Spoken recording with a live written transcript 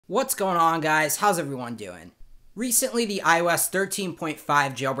What's going on, guys? How's everyone doing? Recently, the iOS 13.5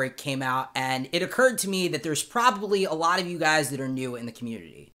 jailbreak came out, and it occurred to me that there's probably a lot of you guys that are new in the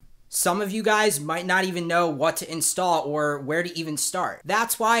community. Some of you guys might not even know what to install or where to even start.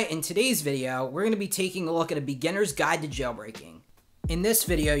 That's why in today's video, we're going to be taking a look at a beginner's guide to jailbreaking. In this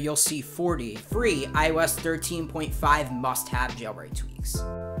video, you'll see 40 free iOS 13.5 must-have jailbreak tweaks.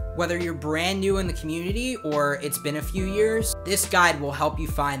 Whether you're brand new in the community or it's been a few years, this guide will help you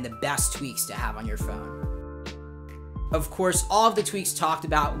find the best tweaks to have on your phone. Of course, all of the tweaks talked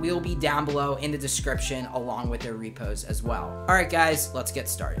about will be down below in the description along with their repos as well. Alright guys, let's get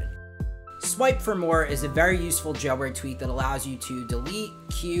started. Swipe for More is a very useful jailbreak tweak that allows you to delete,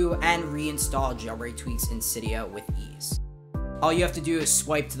 queue, and reinstall jailbreak tweaks in Cydia with ease. All you have to do is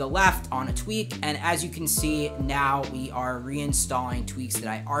swipe to the left on a tweak, and as you can see, now we are reinstalling tweaks that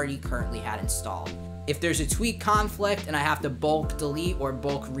I already currently had installed. If there's a tweak conflict and I have to bulk delete or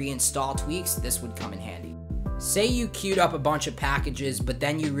bulk reinstall tweaks, this would come in handy. Say you queued up a bunch of packages, but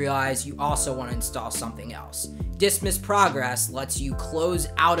then you realize you also want to install something else. DismissProgress lets you close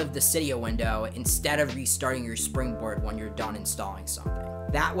out of the Cydia window instead of restarting your Springboard when you're done installing something.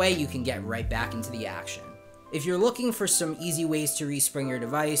 That way you can get right back into the action. If you're looking for some easy ways to respring your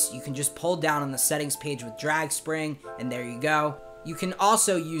device, you can just pull down on the settings page with Dragspring, and there you go. You can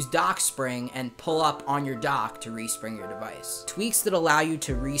also use DockSpring and pull up on your dock to respring your device. Tweaks that allow you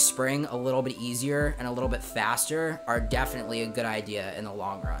to respring a little bit easier and a little bit faster are definitely a good idea in the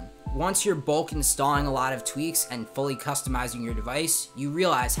long run. Once you're bulk installing a lot of tweaks and fully customizing your device, you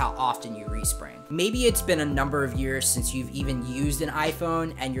realize how often you respring. Maybe it's been a number of years since you've even used an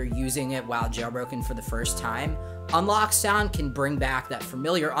iPhone and you're using it while jailbroken for the first time. Unlock Sound can bring back that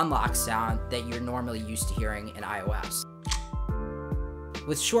familiar unlock sound that you're normally used to hearing in iOS.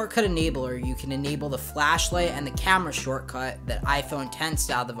 With ShortcutEnabler, you can enable the flashlight and the camera shortcut that iPhone X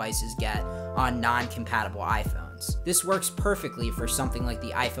style devices get on non-compatible iPhones. This works perfectly for something like the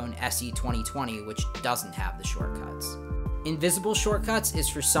iPhone SE 2020, which doesn't have the shortcuts. InvisibleShortcuts is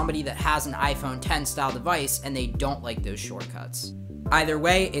for somebody that has an iPhone X style device and they don't like those shortcuts. Either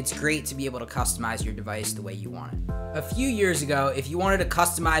way, it's great to be able to customize your device the way you want it. A few years ago, if you wanted to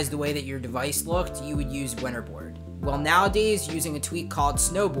customize the way that your device looked, you would use Winterboard. Well, nowadays, using a tweak called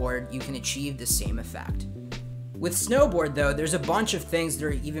Snowboard, you can achieve the same effect. With Snowboard, though, there's a bunch of things that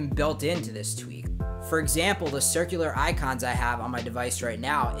are even built into this tweak. For example, the circular icons I have on my device right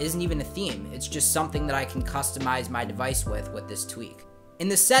now isn't even a theme, it's just something that I can customize my device with this tweak. In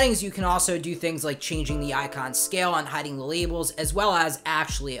the settings, you can also do things like changing the icon scale and hiding the labels, as well as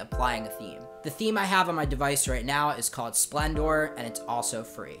actually applying a theme. The theme I have on my device right now is called Splendor, and it's also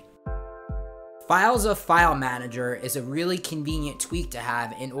free. Filza File Manager is a really convenient tweak to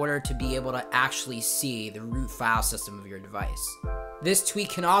have in order to be able to actually see the root file system of your device. This tweak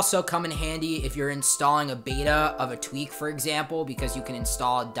can also come in handy if you're installing a beta of a tweak, for example, because you can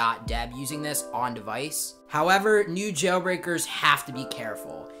install .deb using this on device. However, new jailbreakers have to be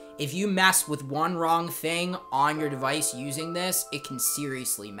careful. If you mess with one wrong thing on your device using this, it can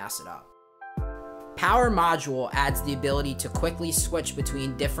seriously mess it up. PowerModule adds the ability to quickly switch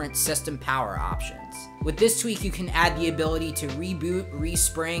between different system power options. With this tweak, you can add the ability to reboot,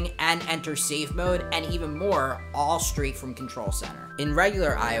 respring, and enter safe mode, and even more, all straight from Control Center. In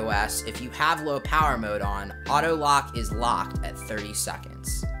regular iOS, if you have low power mode on, auto lock is locked at 30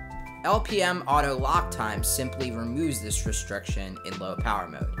 seconds. LPMAutoLockTime simply removes this restriction in low power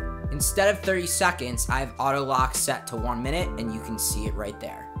mode. Instead of 30 seconds, I have auto lock set to 1 minute, and you can see it right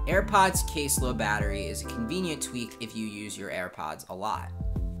there. AirPods case low battery is a convenient tweak if you use your AirPods a lot.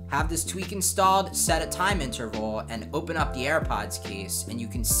 Have this tweak installed, set a time interval, and open up the AirPods case, and you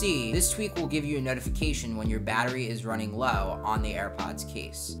can see this tweak will give you a notification when your battery is running low on the AirPods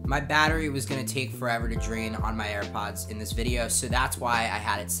case. My battery was going to take forever to drain on my AirPods in this video, so that's why I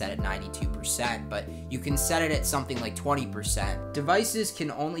had it set at 92%, but you can set it at something like 20%. Devices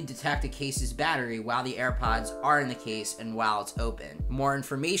can only detect a case's battery while the AirPods are in the case and while it's open. More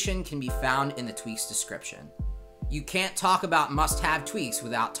information can be found in the tweak's description. You can't talk about must-have tweaks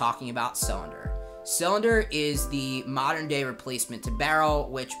without talking about Cylinder. Cylinder is the modern-day replacement to Barrel,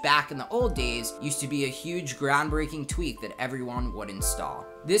 which back in the old days used to be a huge groundbreaking tweak that everyone would install.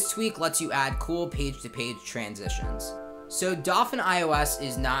 This tweak lets you add cool page-to-page transitions. So Dolphin iOS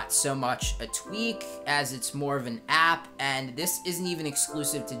is not so much a tweak as it's more of an app, and this isn't even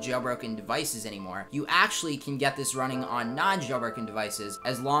exclusive to jailbroken devices anymore. You actually can get this running on non-jailbroken devices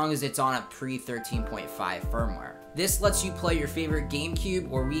as long as it's on a pre-13.5 firmware. This lets you play your favorite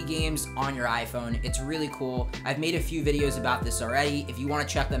GameCube or Wii games on your iPhone. It's really cool. I've made a few videos about this already. If you want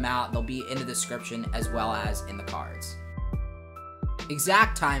to check them out, they'll be in the description as well as in the cards.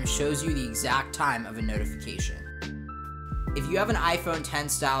 Exact time shows you the exact time of a notification. If you have an iPhone 10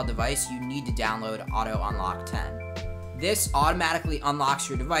 style device, you need to download Auto Unlock 10. This automatically unlocks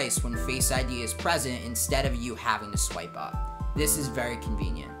your device when Face ID is present instead of you having to swipe up. This is very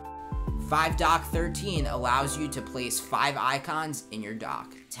convenient. 5Dock 13 allows you to place 5 icons in your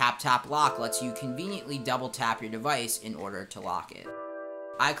dock. Tap Lock lets you conveniently double tap your device in order to lock it.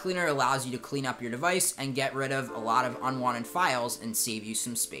 iCleaner allows you to clean up your device and get rid of a lot of unwanted files and save you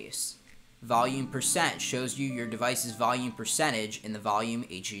some space. Volume percent shows you your device's volume percentage in the volume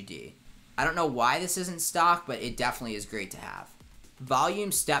HUD. I don't know why this isn't stock, but it definitely is great to have.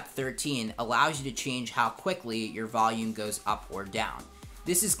 Volume step 13 allows you to change how quickly your volume goes up or down.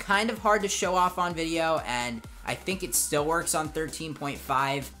 This is kind of hard to show off on video, and I think it still works on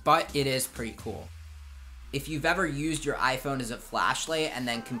 13.5, but it is pretty cool. If you've ever used your iPhone as a flashlight and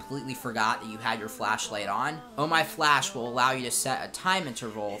then completely forgot that you had your flashlight on, OhMyFlash will allow you to set a time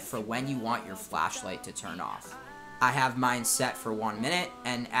interval for when you want your flashlight to turn off. I have mine set for 1 minute,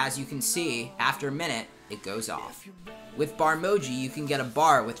 and as you can see, after a minute, it goes off. With Barmoji, you can get a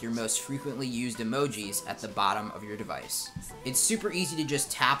bar with your most frequently used emojis at the bottom of your device. It's super easy to just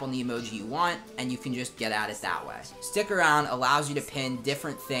tap on the emoji you want, and you can just get at it that way. StickAround allows you to pin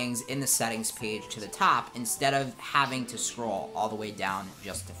different things in the settings page to the top instead of having to scroll all the way down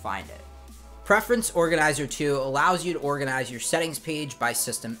just to find it. Preference Organizer 2 allows you to organize your settings page by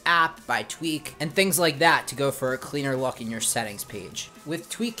system app, by tweak, and things like that to go for a cleaner look in your settings page. With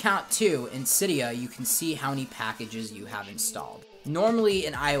Tweak Count 2 in Cydia, you can see how many packages you have installed. Normally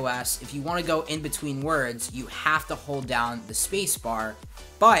in iOS, if you want to go in between words, you have to hold down the space bar,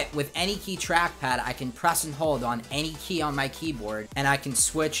 but with AnyKeyTrackpad, I can press and hold on any key on my keyboard, and I can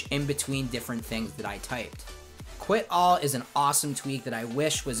switch in between different things that I typed. QuitAll is an awesome tweak that I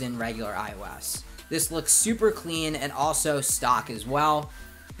wish was in regular iOS. This looks super clean and also stock as well.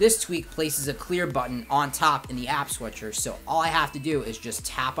 This tweak places a clear button on top in the app switcher, so all I have to do is just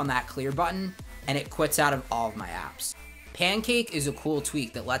tap on that clear button and it quits out of all of my apps. PanCake is a cool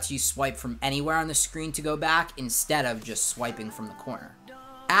tweak that lets you swipe from anywhere on the screen to go back instead of just swiping from the corner.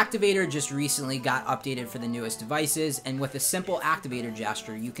 Activator just recently got updated for the newest devices, and with a simple activator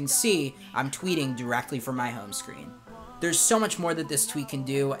gesture, you can see I'm tweeting directly from my home screen. There's so much more that this tweak can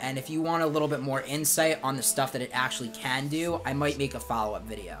do, and if you want a little bit more insight on the stuff that it actually can do, I might make a follow-up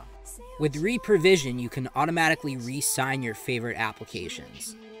video. With Reprovision, you can automatically re-sign your favorite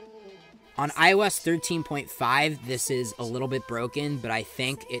applications. On iOS 13.5, this is a little bit broken, but I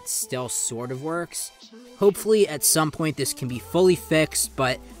think it still sort of works. Hopefully at some point this can be fully fixed,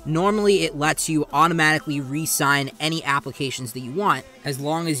 but normally it lets you automatically re-sign any applications that you want as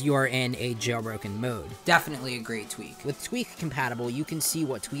long as you're in a jailbroken mode. Definitely a great tweak. With TweakCompatible, you can see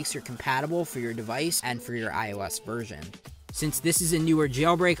what tweaks are compatible for your device and for your iOS version. Since this is a newer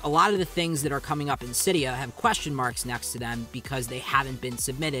jailbreak, a lot of the things that are coming up in Cydia have question marks next to them because they haven't been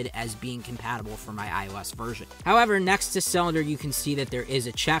submitted as being compatible for my iOS version. However, next to Cylinder, you can see that there is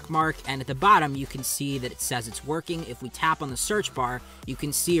a check mark, and at the bottom, you can see that it says it's working. If we tap on the search bar, you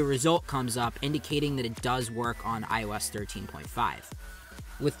can see a result comes up indicating that it does work on iOS 13.5.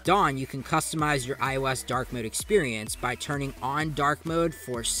 With Dawn, you can customize your iOS dark mode experience by turning on dark mode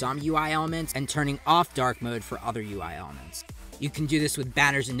for some UI elements and turning off dark mode for other UI elements. You can do this with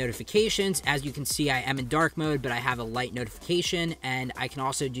banners and notifications. As you can see, I am in dark mode, but I have a light notification, and I can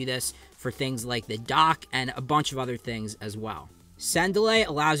also do this for things like the dock and a bunch of other things as well. Send delay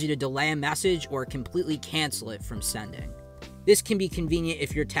allows you to delay a message or completely cancel it from sending. This can be convenient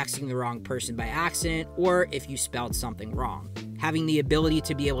if you're texting the wrong person by accident or if you spelled something wrong. Having the ability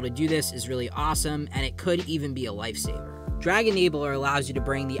to be able to do this is really awesome, and it could even be a lifesaver. DragEnabler allows you to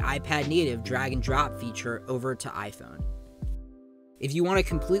bring the iPad native drag and drop feature over to iPhone. If you want to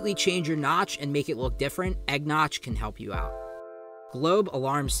completely change your notch and make it look different, eggNotch can help you out.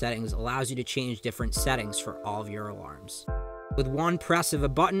 GlobAlarmSettings allows you to change different settings for all of your alarms. With one press of a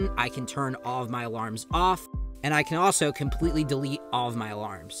button, I can turn all of my alarms off, and I can also completely delete all of my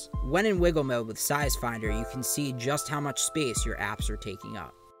alarms. When in wiggle mode with SizeFinder, you can see just how much space your apps are taking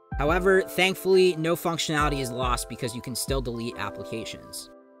up. However, thankfully, no functionality is lost because you can still delete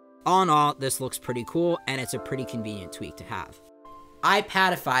applications. All in all, this looks pretty cool, and it's a pretty convenient tweak to have.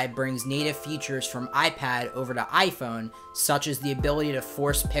 iPadify brings native features from iPad over to iPhone, such as the ability to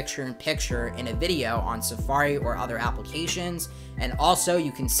force picture-in-picture in a video on Safari or other applications, and also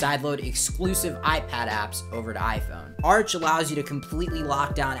you can sideload exclusive iPad apps over to iPhone. Arch allows you to completely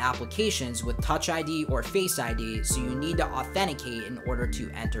lock down applications with Touch ID or Face ID, so you need to authenticate in order to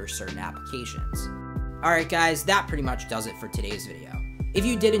enter certain applications. Alright guys, that pretty much does it for today's video. If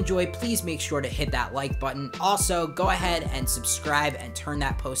you did enjoy, please make sure to hit that like button. Also, go ahead and subscribe and turn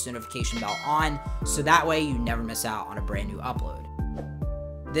that post notification bell on so that way you never miss out on a brand new upload.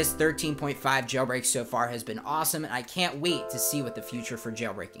 This 13.5 jailbreak so far has been awesome, and I can't wait to see what the future for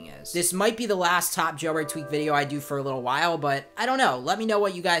jailbreaking is. This might be the last top jailbreak tweak video I do for a little while, but I don't know. Let me know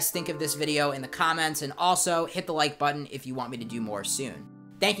what you guys think of this video in the comments, and also hit the like button if you want me to do more soon.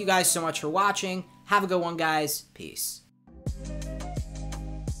 Thank you guys so much for watching. Have a good one, guys. Peace.